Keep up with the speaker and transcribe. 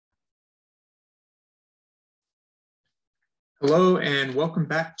Hello and welcome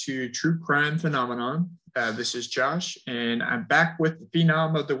back to True Crime Phenomenon. This is Josh and I'm back with the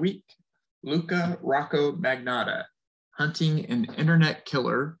Phenom of the Week, Luka Rocco Magnotta, Hunting an Internet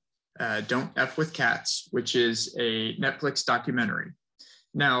Killer, Don't F with Cats, which is a Netflix documentary.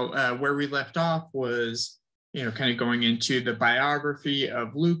 Now, where we left off was, kind of going into the biography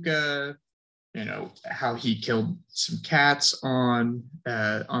of Luka, how he killed some cats on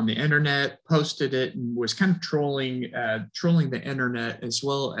the internet, posted it, and was kind of trolling the internet as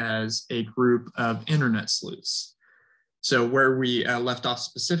well as a group of internet sleuths. So where we left off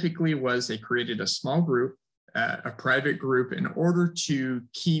specifically was they created a small group, a private group, in order to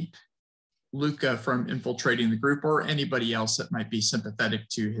keep Luka from infiltrating the group or anybody else that might be sympathetic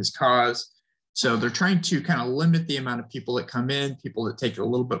to his cause. So they're trying to kind of limit the amount of people that come in, people that take it a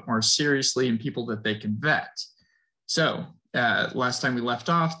little bit more seriously, and people that they can vet. So last time we left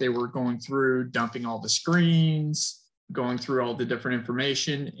off, they were going through, dumping all the screens, going through all the different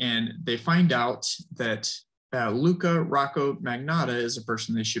information, and they find out that Luka Rocco Magnotta is a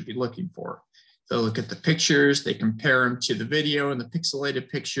person they should be looking for. They look at the pictures, they compare him to the video and the pixelated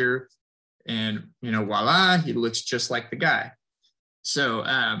picture, and voila, he looks just like the guy. So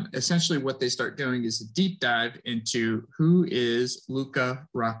essentially what they start doing is a deep dive into who is Luka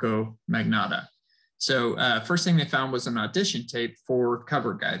Rocco Magnotta. So first thing they found was an audition tape for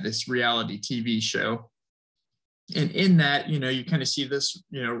Cover Guy, this reality TV show. And in that, you kind of see this,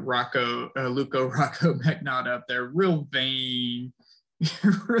 Luka Rocco Magnotta up there, real vain,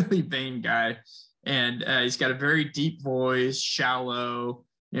 really vain guy. And he's got a very deep voice, shallow.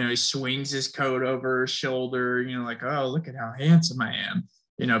 He swings his coat over his shoulder, like, oh, look at how handsome I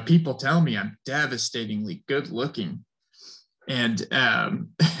am. People tell me I'm devastatingly good looking. And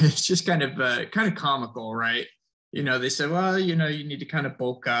it's just kind of comical, right? They said, well, you need to kind of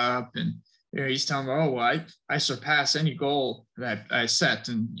bulk up. And, he's telling them, oh, well, I surpass any goal that I set.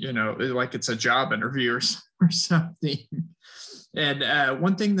 And, like it's a job interview or something. And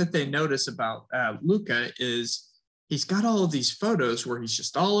one thing that they notice about Luka is he's got all of these photos where he's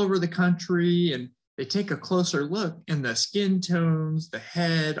just all over the country, and they take a closer look and the skin tones, the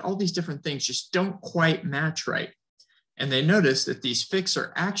head, all these different things just don't quite match right. And they notice that these fics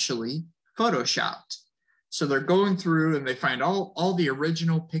are actually photoshopped. So they're going through and they find all the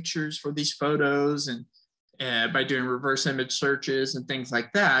original pictures for these photos, and by doing reverse image searches and things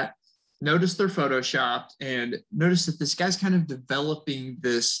like that, notice they're photoshopped, and notice that this guy's kind of developing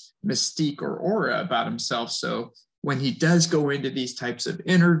this mystique or aura about himself. So when he does go into these types of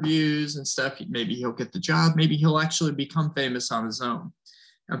interviews and stuff, maybe he'll get the job, maybe he'll actually become famous on his own.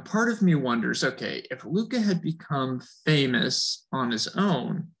 And part of me wonders, okay, if Luka had become famous on his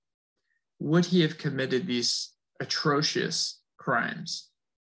own, would he have committed these atrocious crimes?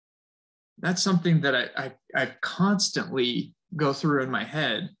 That's something that I constantly go through in my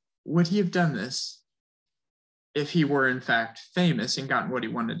head. Would he have done this if he were in fact famous and gotten what he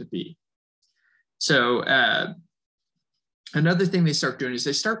wanted to be? So another thing they start doing is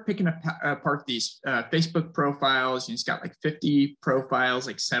they start picking apart these Facebook profiles. He's got like 50 profiles,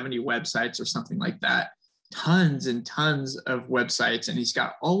 like 70 websites or something like that. Tons and tons of websites. And he's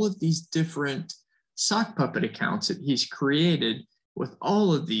got all of these different sock puppet accounts that he's created with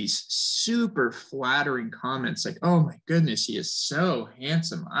all of these super flattering comments like, oh my goodness, he is so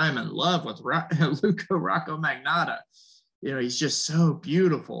handsome. I'm in love with Luka Rocco Magnotta. He's just so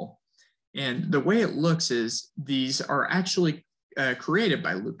beautiful. And the way it looks is these are actually created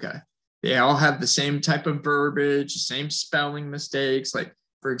by Luka. They all have the same type of verbiage, same spelling mistakes. Like,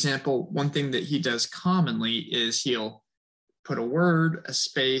 for example, one thing that he does commonly is he'll put a word, a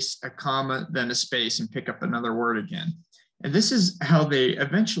space, a comma, then a space, and pick up another word again. And this is how they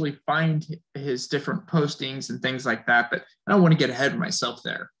eventually find his different postings and things like that. But I don't want to get ahead of myself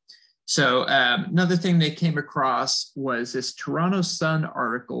there. So another thing they came across was this Toronto Sun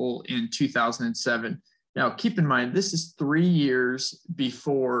article in 2007. Now, keep in mind, this is 3 years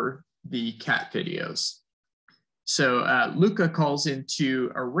before the cat videos. So Luka calls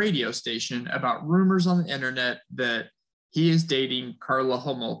into a radio station about rumors on the internet that he is dating Karla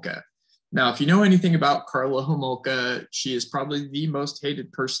Homolka. Now, if you know anything about Karla Homolka, she is probably the most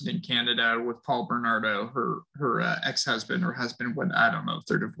hated person in Canada with Paul Bernardo, her ex-husband or husband. When I don't know if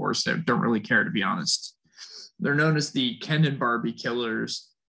they're divorced, I don't really care, to be honest. They're known as the Ken and Barbie killers,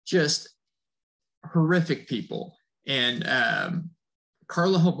 just horrific people. And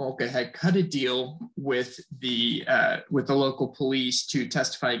Karla Homolka had cut a deal with the local police to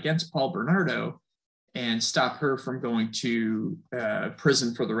testify against Paul Bernardo and stop her from going to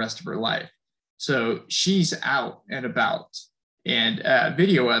prison for the rest of her life. So she's out and about. And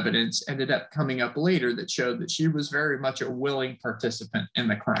video evidence ended up coming up later that showed that she was very much a willing participant in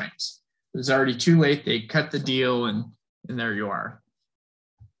the crimes. It was already too late. They cut the deal, and there you are.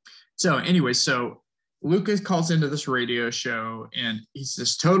 So anyway, so Luka calls into this radio show, and he's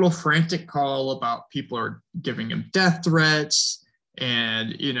this total frantic call about people are giving him death threats,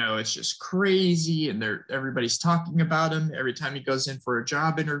 and it's just crazy, and everybody's talking about him every time he goes in for a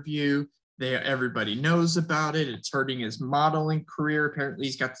job interview. Everybody knows about it. It's hurting his modeling career. Apparently,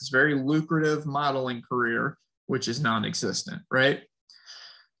 he's got this very lucrative modeling career, which is non-existent, right?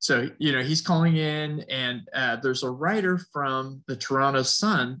 So, he's calling in, and there's a writer from the Toronto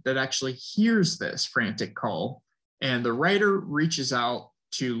Sun that actually hears this frantic call. And the writer reaches out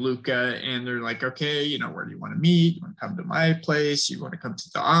to Luka, and they're like, okay, where do you want to meet? You want to come to my place? You want to come to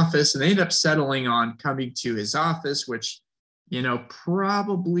the office? And they end up settling on coming to his office, which,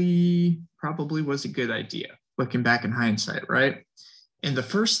 probably was a good idea, looking back in hindsight, right? And the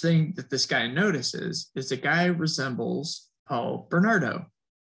first thing that this guy notices is the guy resembles Paul Bernardo.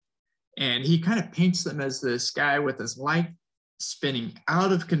 And he kind of paints them as this guy with his life spinning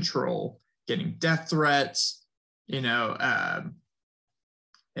out of control, getting death threats, and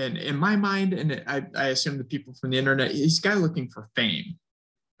in my mind, and I assume the people from the internet, he's a guy looking for fame.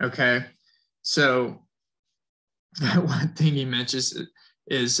 Okay. So one thing he mentions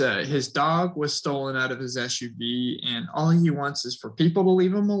is his dog was stolen out of his SUV, and all he wants is for people to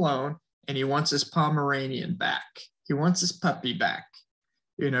leave him alone, and he wants his Pomeranian back. He wants his puppy back.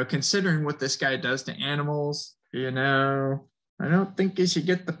 Considering what this guy does to animals, I don't think he should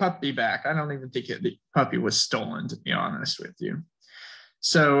get the puppy back. I don't even think the puppy was stolen, to be honest with you.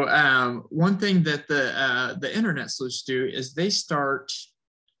 So one thing that the internet sleuths do is they start,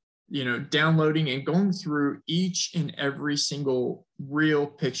 downloading and going through each and every single real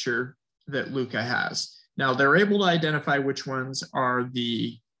picture that Luka has. Now, they're able to identify which ones are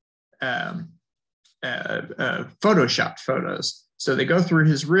the photoshopped photos. So they go through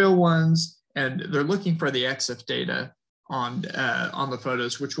his real ones, and they're looking for the EXIF data on the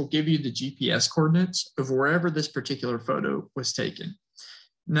photos, which will give you the GPS coordinates of wherever this particular photo was taken.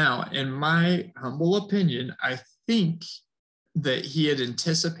 Now, in my humble opinion, I think that he had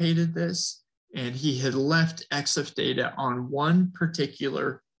anticipated this, and he had left EXIF data on one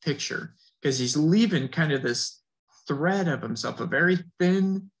particular picture, because he's leaving kind of this thread of himself, a very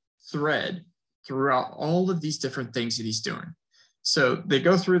thin thread throughout all of these different things that he's doing. So they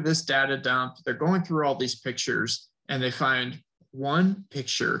go through this data dump, they're going through all these pictures, and they find one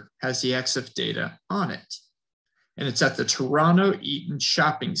picture has the EXIF data on it. And it's at the Toronto Eaton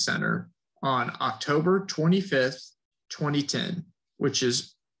Shopping Center on October 25th, 2010, which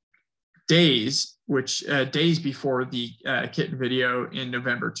is days before the kitten video in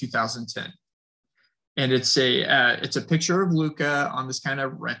November 2010. And it's a picture of Luka on this kind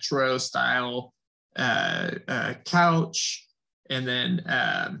of retro style couch. And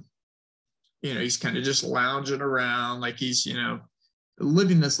then, he's kind of just lounging around like he's,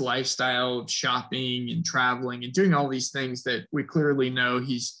 living this lifestyle of shopping and traveling and doing all these things that we clearly know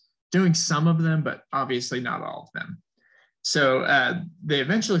he's doing some of them, but obviously not all of them. So they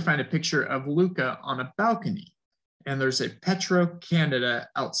eventually find a picture of Luka on a balcony, and there's a Petro-Canada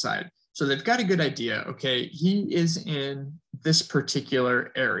outside. So they've got a good idea. Okay, he is in this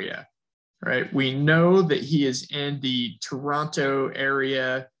particular area. Right. We know that he is in the Toronto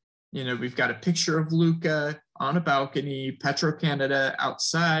area. We've got a picture of Luka on a balcony, Petro-Canada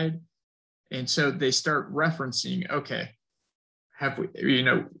outside. And so they start referencing, okay,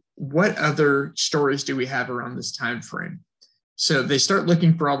 what other stories do we have around this time frame? So they start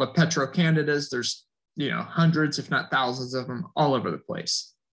looking for all the Petro-Canadas. There's, hundreds, if not thousands of them all over the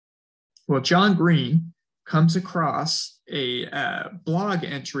place. Well, John Green comes across a blog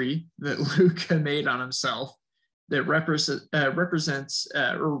entry that Luka made on himself that references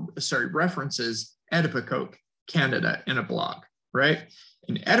Etobicoke, Canada in a blog, right?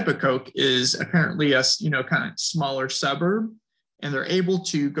 And Etobicoke is apparently a kind of smaller suburb, and they're able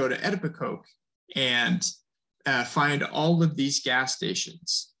to go to Etobicoke and find all of these gas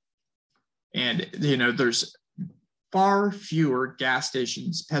stations. And there's far fewer gas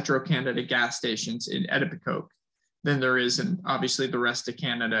stations, Petro-Canada gas stations in Etobicoke than there is in obviously the rest of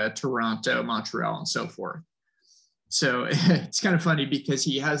Canada, Toronto, Montreal, and so forth. So it's kind of funny because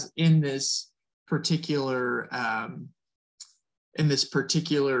he has in this particular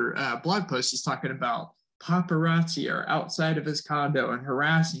blog post, he's talking about paparazzi are outside of his condo and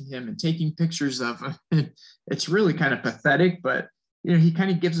harassing him and taking pictures of him. It's really kind of pathetic, but he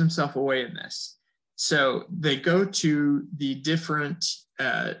kind of gives himself away in this. So they go to the different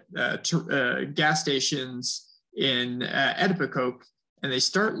gas stations in Etobicoke, and they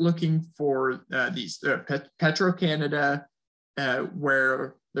start looking for these Petro-Canada,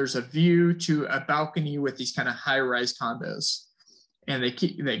 where there's a view to a balcony with these kind of high-rise condos. And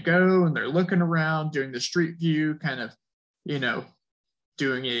they go and they're looking around, doing the street view, kind of,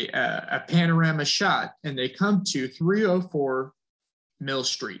 doing a panorama shot, and they come to 304 Mill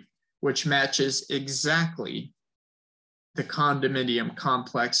Street, which matches exactly the condominium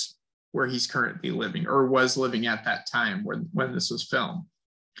complex where he's currently living, or was living at that time when this was filmed.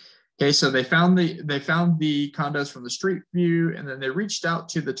 Okay, so they found the condos from the street view, and then they reached out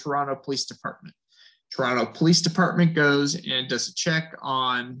to the Toronto Police Department. Toronto Police Department goes and does a check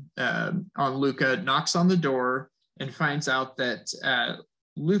on Luka, knocks on the door, and finds out that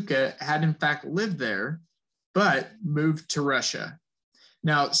Luka had in fact lived there, but moved to Russia.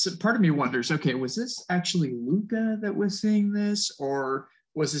 Now, so part of me wonders, okay, was this actually Luka that was saying this, or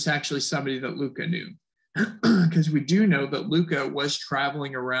was this actually somebody that Luka knew? Because we do know that Luka was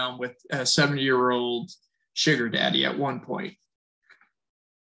traveling around with a 70-year-old sugar daddy at one point.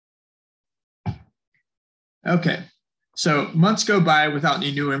 Okay, so months go by without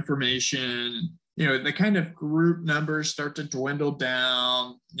any new information. The kind of group numbers start to dwindle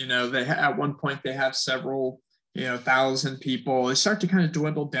down. At one point they have several, 1,000 people. They start to kind of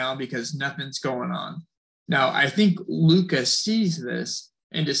dwindle down because nothing's going on. Now, I think Luka sees this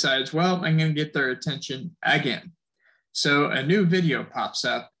and decides, well, I'm going to get their attention again. So a new video pops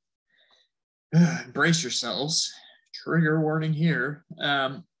up. Brace yourselves. Trigger warning here.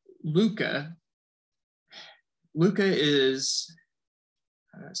 Luka is,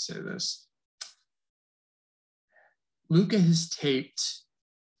 how do I say this? Luka has taped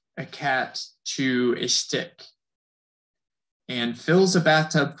a cat to a stick and fills a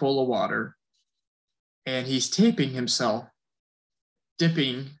bathtub full of water, and he's taping himself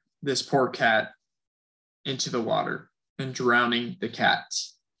dipping this poor cat into the water and drowning the cat.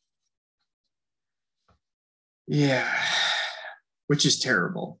 Yeah, which is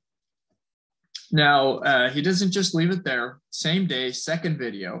terrible. Now, he doesn't just leave it there. Same day, second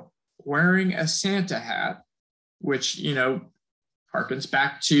video, wearing a Santa hat, which, harkens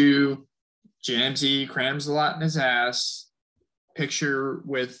back to Jamsey crams a lot in his ass picture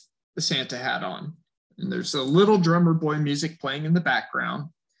with the Santa hat on. And there's a little drummer boy music playing in the background.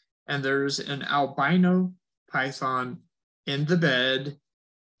 And there's an albino python in the bed.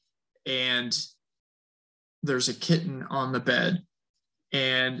 And there's a kitten on the bed.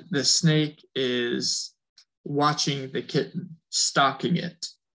 And the snake is watching the kitten, stalking it.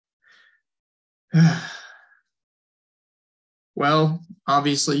 Well,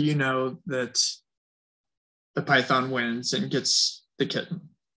 obviously, you know that the python wins and gets the kitten.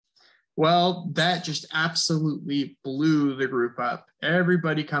 Well, that just absolutely blew the group up.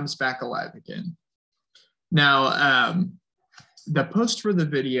 Everybody comes back alive again. Now, the post for the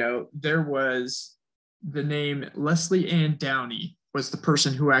video, there was the name Leslie Ann Downey was the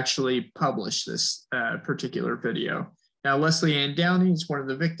person who actually published this particular video. Now, Leslie Ann Downey is one of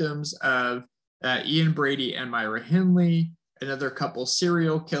the victims of Ian Brady and Myra Hindley, another couple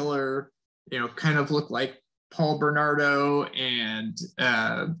serial killer, kind of looked like Paul Bernardo and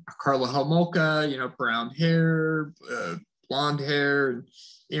Carla Homolka, brown hair, blonde hair,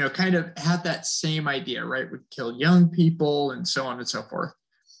 kind of had that same idea, right? Would kill young people and so on and so forth.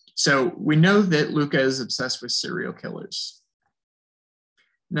 So we know that Luka is obsessed with serial killers.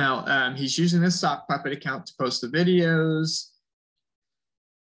 Now, he's using this sock puppet account to post the videos.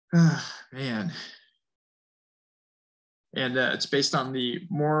 Man. And it's based on the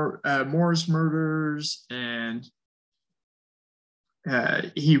Moore's murders, and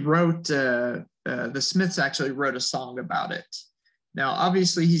he wrote, the Smiths actually wrote a song about it. Now,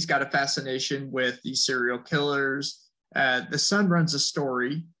 obviously, he's got a fascination with these serial killers. The Sun runs a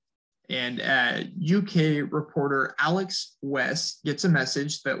story, and UK reporter Alex West gets a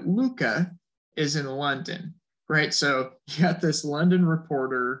message that Luka is in London, right? So you got this London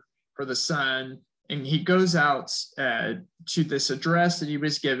reporter for the Sun, and he goes out to this address that he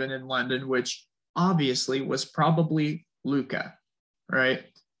was given in London, which obviously was probably Luka, right?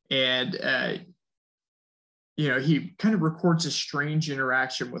 And, he kind of records a strange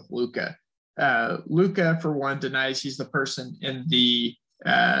interaction with Luka. Luka, for one, denies he's the person in the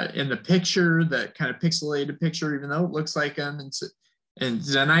picture, that kind of pixelated picture, even though it looks like him, and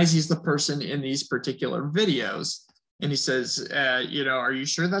denies he's the person in these particular videos. And he says, are you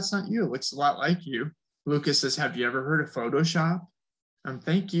sure that's not you? It looks a lot like you. Luka says, have you ever heard of Photoshop?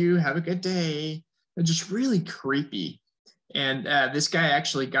 Thank you. Have a good day. They're just really creepy. And this guy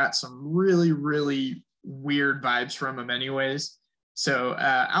actually got some really, really weird vibes from him anyways. So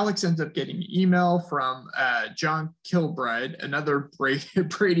Alex ends up getting an email from John Kilbride, another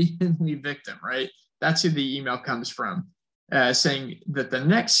Brady Henley victim, right? That's who the email comes from, saying that the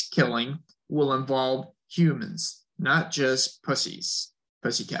next killing will involve humans, not just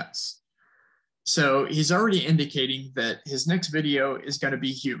pussycats. So he's already indicating that his next video is going to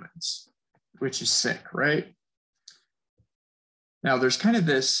be humans, which is sick, right? Now, there's kind of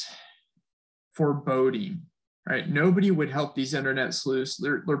this foreboding, right? Nobody would help these internet sleuths.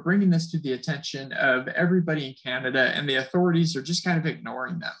 They're bringing this to the attention of everybody in Canada, and the authorities are just kind of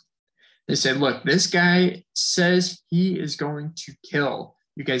ignoring them. They said, look, this guy says he is going to kill.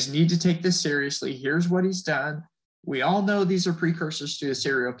 You guys need to take this seriously. Here's what he's done. We all know these are precursors to a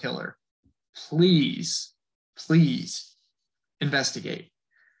serial killer. Please investigate,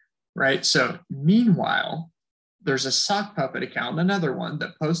 right? So meanwhile, there's a sock puppet account, another one,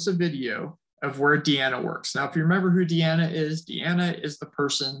 that posts a video of where Deanna works. Now, if you remember who Deanna is the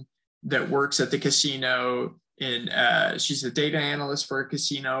person that works at the casino. She's a data analyst for a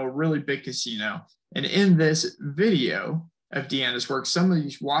casino, really big casino. And in this video of Deanna's work,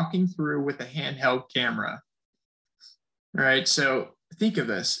 somebody's walking through with a handheld camera. Right? So think of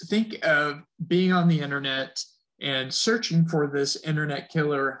this. Think of being on the internet and searching for this internet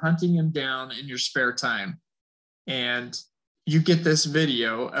killer, hunting him down in your spare time. And you get this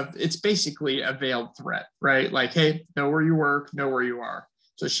video of, it's basically a veiled threat, right? Like, hey, know where you work, know where you are.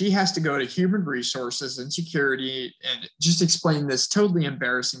 So she has to go to human resources and security and just explain this totally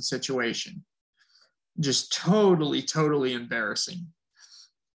embarrassing situation. Just totally embarrassing.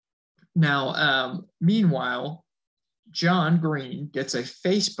 Now, meanwhile, John Green gets a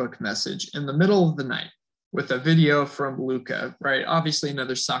Facebook message in the middle of the night with a video from Luka, right? Obviously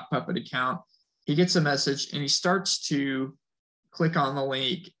another sock puppet account. He gets a message and he starts to click on the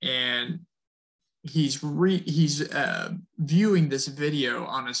link, and he's viewing this video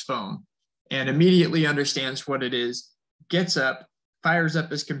on his phone and immediately understands what it is, gets up, fires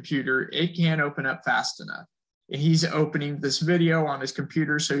up his computer. It can't open up fast enough. And he's opening this video on his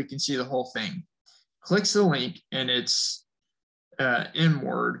computer so he can see the whole thing. Clicks the link, and it's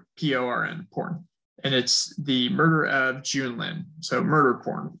N-word, P-O-R-N, porn. And it's the murder of June Lin. So murder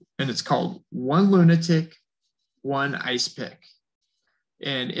porn. And it's called One Lunatic, One Ice Pick.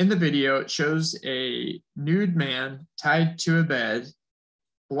 And in the video, it shows a nude man tied to a bed,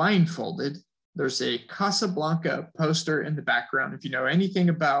 blindfolded. There's a Casablanca poster in the background. If you know anything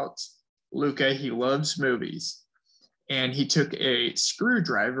about Luka, he loves movies. And he took a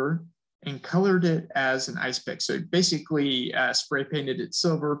screwdriver and colored it as an ice pick. So basically spray painted it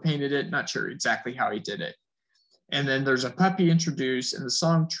silver, painted it, not sure exactly how he did it. And then there's a puppy introduced, and the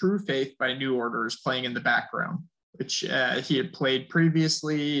song True Faith by New Order is playing in the background, which he had played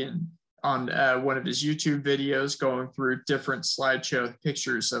previously and on one of his YouTube videos, going through different slideshow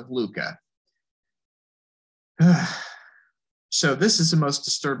pictures of Luka. So this is the most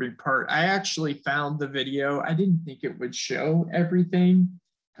disturbing part. I actually found the video. I didn't think it would show everything.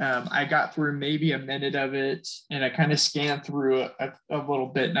 I got through maybe a minute of it, and I kind of scanned through a little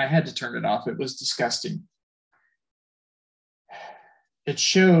bit, and I had to turn it off. It was disgusting. It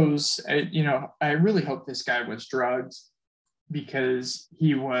shows, I really hope this guy was drugged, because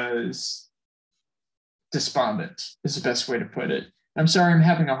he was despondent, is the best way to put it. I'm sorry, I'm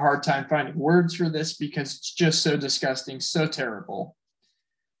having a hard time finding words for this because it's just so disgusting, so terrible.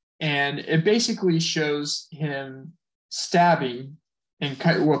 And it basically shows him stabbing and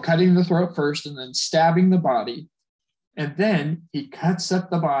cutting the throat first and then stabbing the body. And then he cuts up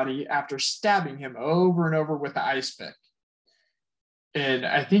the body after stabbing him over and over with the ice pick. And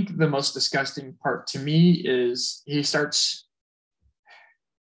I think the most disgusting part to me is he starts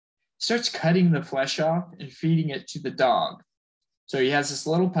cutting the flesh off and feeding it to the dog. So he has this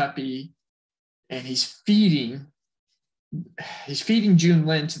little puppy, and he's feeding June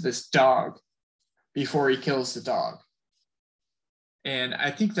Lin to this dog before he kills the dog. And I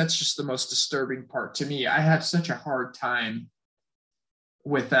think that's just the most disturbing part to me. I had such a hard time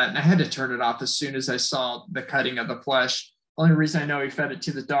with that, and I had to turn it off as soon as I saw the cutting of the flesh. Only reason I know he fed it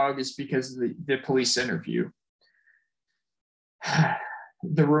to the dog is because of the police interview.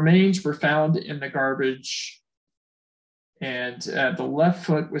 The remains were found in the garbage, and the left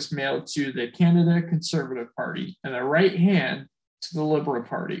foot was mailed to the Canada Conservative Party and the right hand to the Liberal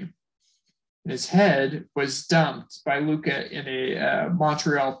Party. His head was dumped by Luka in a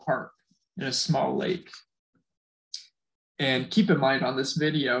Montreal park in a small lake. And keep in mind, on this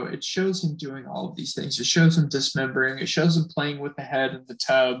video, it shows him doing all of these things. It shows him dismembering. It shows him playing with the head of the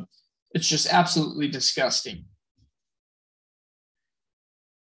tub. It's just absolutely disgusting.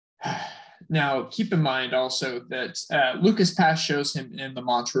 Now, keep in mind also that Luka's past shows him in the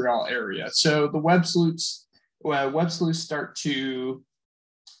Montreal area. So the web sleuths start to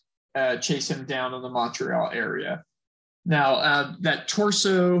chase him down in the Montreal area. Now, that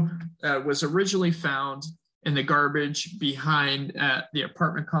torso was originally found in the garbage behind the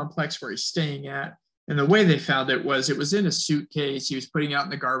apartment complex where he's staying at. And the way they found it was in a suitcase. He was putting out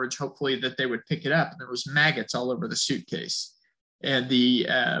in the garbage, hopefully that they would pick it up. And there was maggots all over the suitcase. And the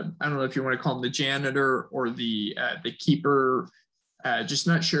I don't know if you want to call him the janitor or the keeper, just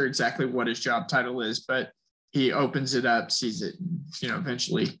not sure exactly what his job title is, but he opens it up, sees it,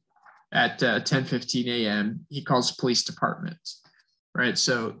 eventually at 10:15 a.m. he calls the police department, right?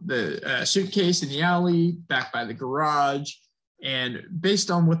 So the suitcase in the alley, back by the garage, and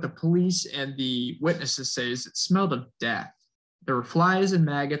based on what the police and the witnesses say is it smelled of death. There were flies and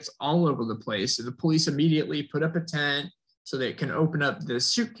maggots all over the place. So the police immediately put up a tent so they can open up this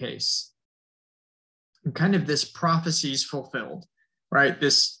suitcase. And kind of this prophecy is fulfilled, right?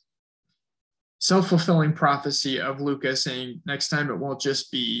 This self-fulfilling prophecy of Luka saying next time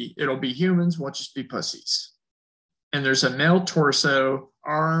it'll be humans, won't just be pussies. And there's a male torso,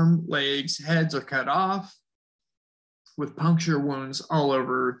 arm, legs, heads are cut off with puncture wounds all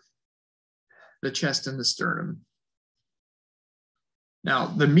over the chest and the sternum. Now,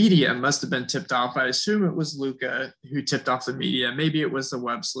 the media must have been tipped off. I assume it was Luka who tipped off the media. Maybe it was the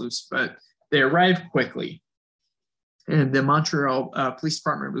web sleuths, but they arrived quickly. And the Montreal Police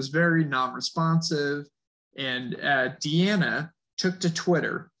Department was very non-responsive. And Deanna took to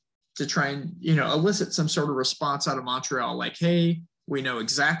Twitter to try and, elicit some sort of response out of Montreal, like, hey, we know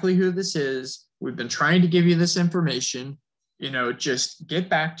exactly who this is. We've been trying to give you this information. Just get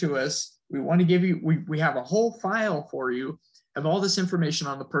back to us. We want to give you, we have a whole file for you of all this information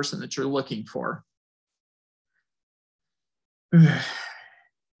on the person that you're looking for.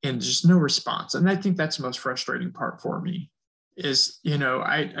 And just no response. And I think that's the most frustrating part for me is,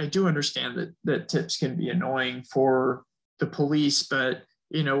 I do understand that tips can be annoying for the police, but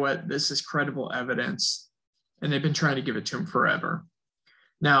you know what? This is credible evidence and they've been trying to give it to him forever.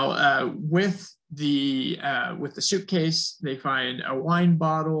 Now, with the suitcase, they find a wine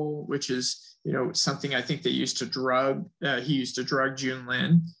bottle, which is, something I think they used to drug. He used to drug June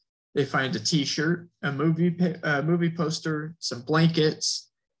Lin. They find a T-shirt, a movie poster, some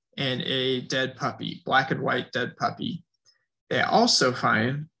blankets, and a dead puppy, black and white dead puppy. They also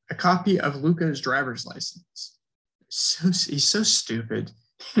find a copy of Luka's driver's license. He's so stupid.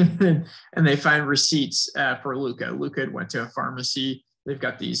 And they find receipts for Luka. Luka went to a pharmacy. They've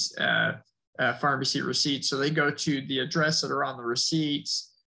got these pharmacy receipts. So they go to the address that are on the receipts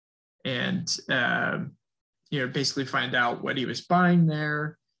and, basically find out what he was buying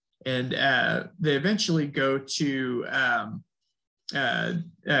there. And they eventually go to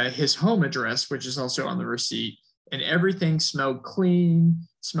his home address, which is also on the receipt, and everything smelled clean,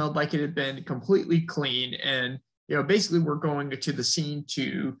 smelled like it had been completely clean. And, basically we're going to the scene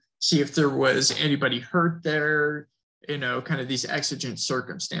to see if there was anybody hurt there, kind of these exigent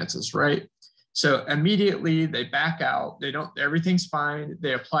circumstances, right? So immediately they back out. Everything's fine.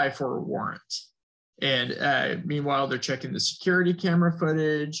 They apply for a warrant. And meanwhile, they're checking the security camera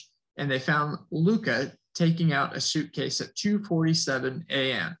footage, and they found Luka taking out a suitcase at 2:47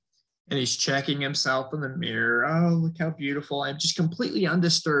 a.m. And he's checking himself in the mirror. Oh, look how beautiful. I'm just completely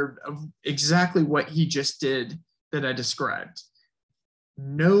undisturbed of exactly what he just did that I described.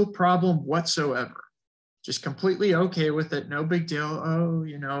 No problem whatsoever. Just completely okay with it. No big deal. Oh,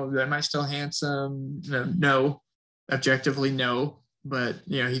 am I still handsome? No, objectively no. But,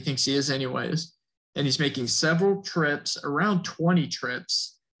 he thinks he is anyways. And he's making several trips, around 20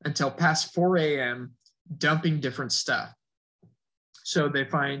 trips, until past 4 a.m., dumping different stuff. So they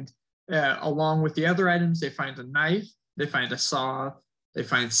find, along with the other items, they find a knife, they find a saw, they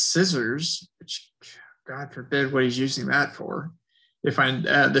find scissors, which God forbid what he's using that for. They find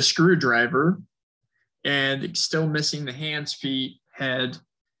the screwdriver, and still missing the hands, feet, head.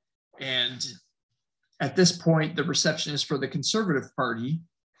 And at this point, the receptionist for the Conservative Party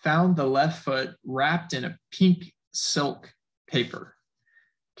found the left foot wrapped in a pink silk paper.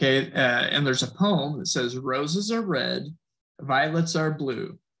 Okay, and there's a poem that says, roses are red, violets are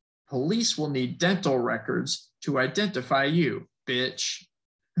blue. Police will need dental records to identify you, bitch.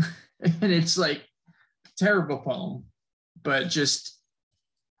 And it's like a terrible poem, but just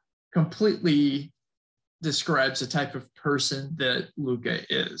completely describes the type of person that Luka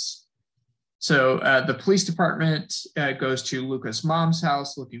is. So the police department goes to Luka's mom's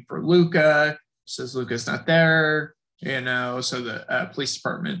house looking for Luka, says Luka's not there, so the police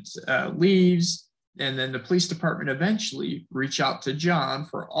department leaves. And then the police department eventually reach out to John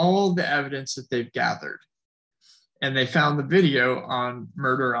for all the evidence that they've gathered. And they found the video on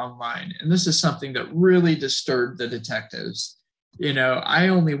Murder Online. And this is something that really disturbed the detectives. You know, I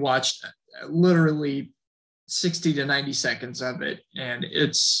only watched literally 60 to 90 seconds of it. And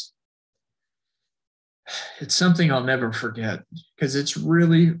it's something I'll never forget because it's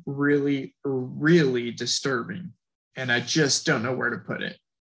really, really, really disturbing. And I just don't know where to put it.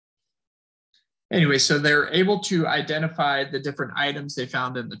 Anyway, so they're able to identify the different items they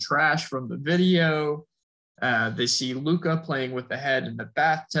found in the trash from the video. They see Luka playing with the head in the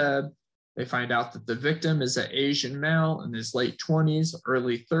bathtub. They find out that the victim is an Asian male in his late 20s,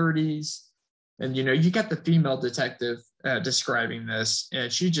 early 30s. And, you know, you got the female detective describing this,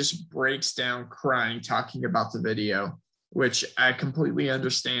 and she just breaks down crying, talking about the video, which I completely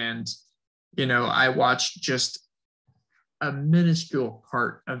understand. You know, I watched just a minuscule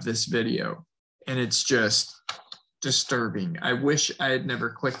part of this video, and it's just disturbing. I wish I had never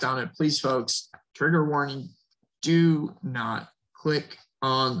clicked on it. Please, folks, trigger warning, do not click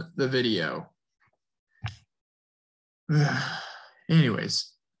on the video. Anyways,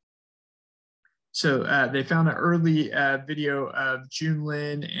 so they found an early video of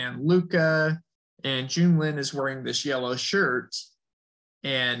Junlin and Luka, and Junlin is wearing this yellow shirt,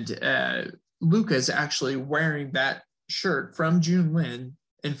 and Luka is actually wearing that shirt from Junlin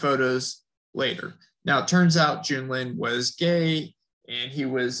in photos later. Now, it turns out Junlin was gay, and he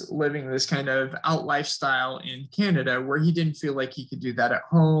was living this kind of out lifestyle in Canada where he didn't feel like he could do that at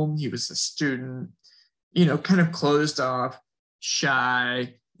home. He was a student, you know, kind of closed off,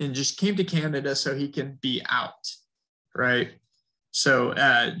 shy, and just came to Canada so he can be out, right? So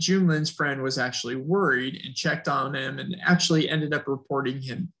Junlin's friend was actually worried and checked on him and actually ended up reporting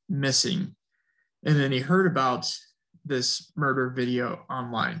him missing. And then he heard about this murder video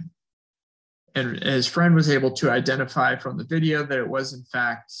online. And his friend was able to identify from the video that it was, in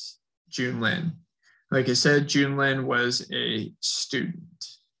fact, Junlin. Like I said, Junlin was a student.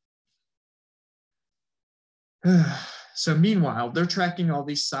 So meanwhile, they're tracking all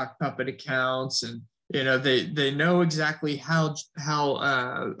these sock puppet accounts, and you know they know exactly how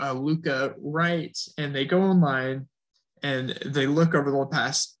Luka writes, and they go online and they look over the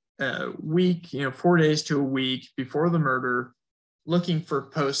past week, you know, 4 days to a week before the murder, looking for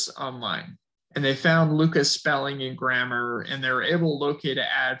posts online. And they found Luka's spelling and grammar, and they were able to locate an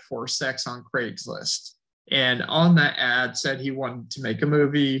ad for sex on Craigslist. And on that ad said he wanted to make a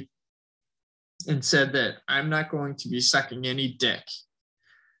movie and said that I'm not going to be sucking any dick.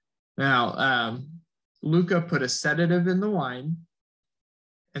 Now, Luka put a sedative in the wine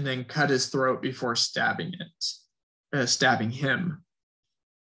and then cut his throat before stabbing him.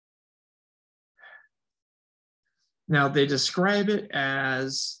 Now, they describe it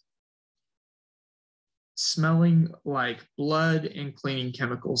as smelling like blood and cleaning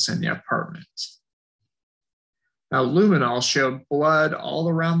chemicals in the apartment. Now, luminol showed blood all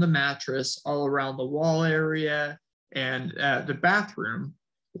around the mattress, all around the wall area, and the bathroom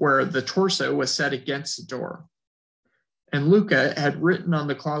where the torso was set against the door. And Luka had written on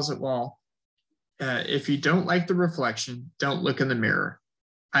the closet wall, if you don't like the reflection, don't look in the mirror.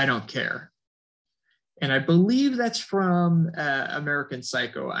 I don't care. And I believe that's from American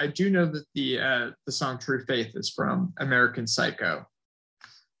Psycho. I do know that the song True Faith is from American Psycho.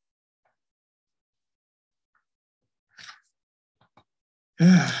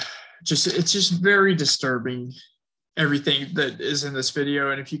 It's just very disturbing, everything that is in this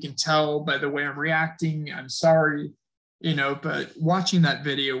video. And if you can tell by the way I'm reacting, I'm sorry, you know, but watching that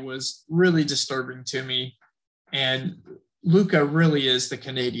video was really disturbing to me. And Luka really is the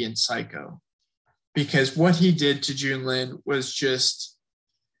Canadian Psycho, because what he did to Junlin was just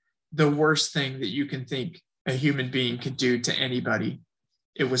the worst thing that you can think a human being could do to anybody.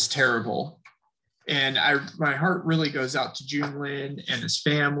 It was terrible. And my heart really goes out to Junlin and his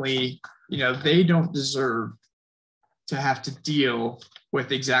family. You know, they don't deserve to have to deal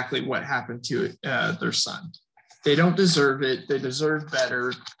with exactly what happened to their son. They don't deserve it. They deserve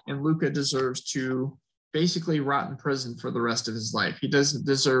better. And Luka deserves to basically rot in prison for the rest of his life. He doesn't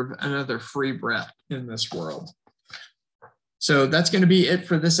deserve another free breath in this world. So that's going to be it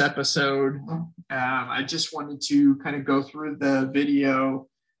for this episode. I just wanted to kind of go through the video.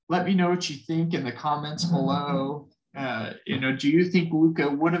 Let me know what you think in the comments below. You know, do you think Luka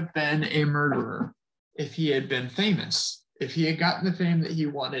would have been a murderer if he had been famous? If he had gotten the fame that he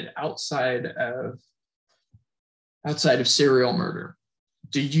wanted outside of serial murder?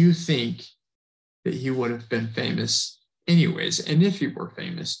 Do you think that he would have been famous anyways? And if he were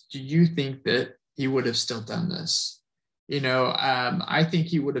famous, do you think that he would have still done this? I think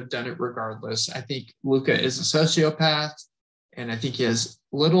he would have done it regardless. I think Luka is a sociopath, and I think he has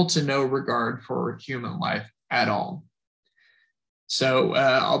little to no regard for human life at all. So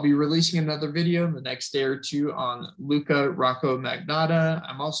I'll be releasing another video in the next day or two on Luka Rocco Magnotta.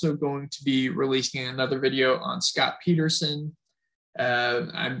 I'm also going to be releasing another video on Scott Peterson.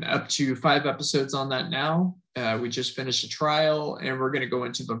 I'm up to 5 episodes on that now. We just finished a trial, and we're going to go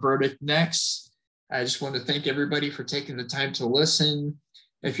into the verdict next. I just want to thank everybody for taking the time to listen.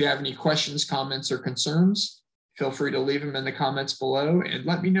 If you have any questions, comments, or concerns, feel free to leave them in the comments below and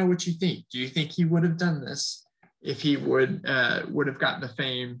let me know what you think. Do you think he would have done this if he would have gotten the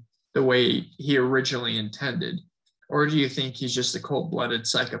fame the way he originally intended? Or do you think he's just a cold-blooded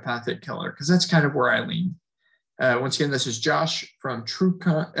psychopathic killer? Because that's kind of where I lean. Once again, this is Josh from True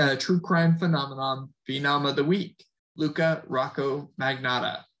Crime Phenomenon, Phenom of the Week, Luka Rocco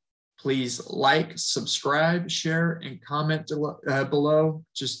Magnotta. Please like, subscribe, share, and comment below.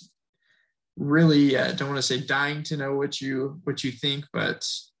 Just really don't want to say dying to know what you think, but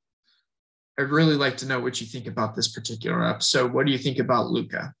I'd really like to know what you think about this particular episode. What do you think about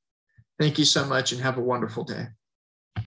Luka? Thank you so much and have a wonderful day.